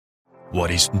What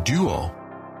is Duo?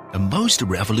 The most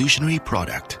revolutionary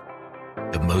product,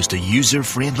 the most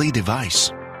user-friendly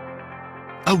device,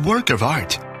 a work of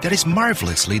art that is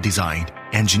marvelously designed,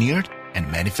 engineered,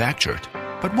 and manufactured.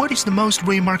 But what is the most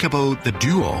remarkable the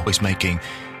Duo is making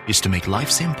is to make life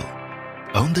simple.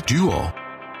 Own the Duo.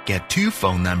 Get 2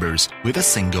 phone numbers with a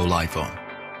single iPhone.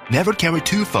 Never carry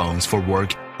 2 phones for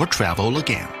work or travel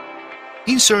again.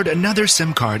 Insert another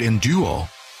SIM card in Duo.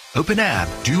 Open app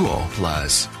Duo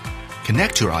Plus.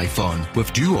 Connect your iPhone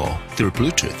with Duo through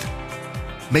Bluetooth.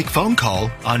 Make phone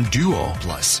call on Duo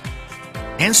Plus.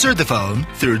 Answer the phone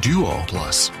through Duo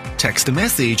Plus. Text a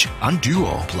message on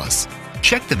Duo Plus.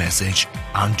 Check the message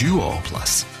on Duo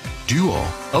Plus. Duo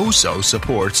also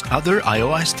supports other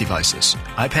iOS devices,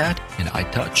 iPad and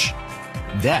iTouch.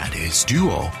 That is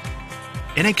Duo,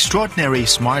 an extraordinary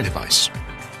smart device.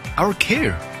 Our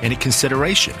care and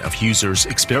consideration of users'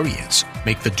 experience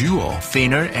make the Duo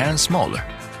thinner and smaller.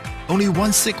 Only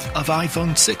 1/6 of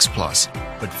iPhone 6 Plus,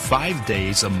 but 5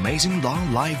 days amazing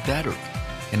long life battery,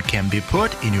 and can be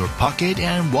put in your pocket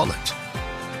and wallet.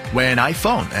 When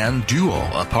iPhone and Duo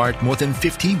apart more than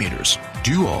 50 meters,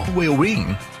 Duo will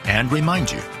ring and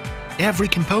remind you. Every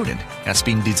component has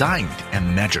been designed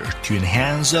and measured to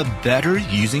enhance a better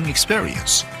using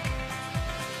experience.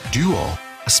 Duo,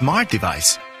 a smart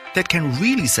device that can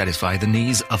really satisfy the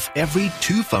needs of every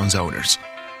 2 phones owners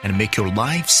and make your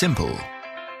life simple.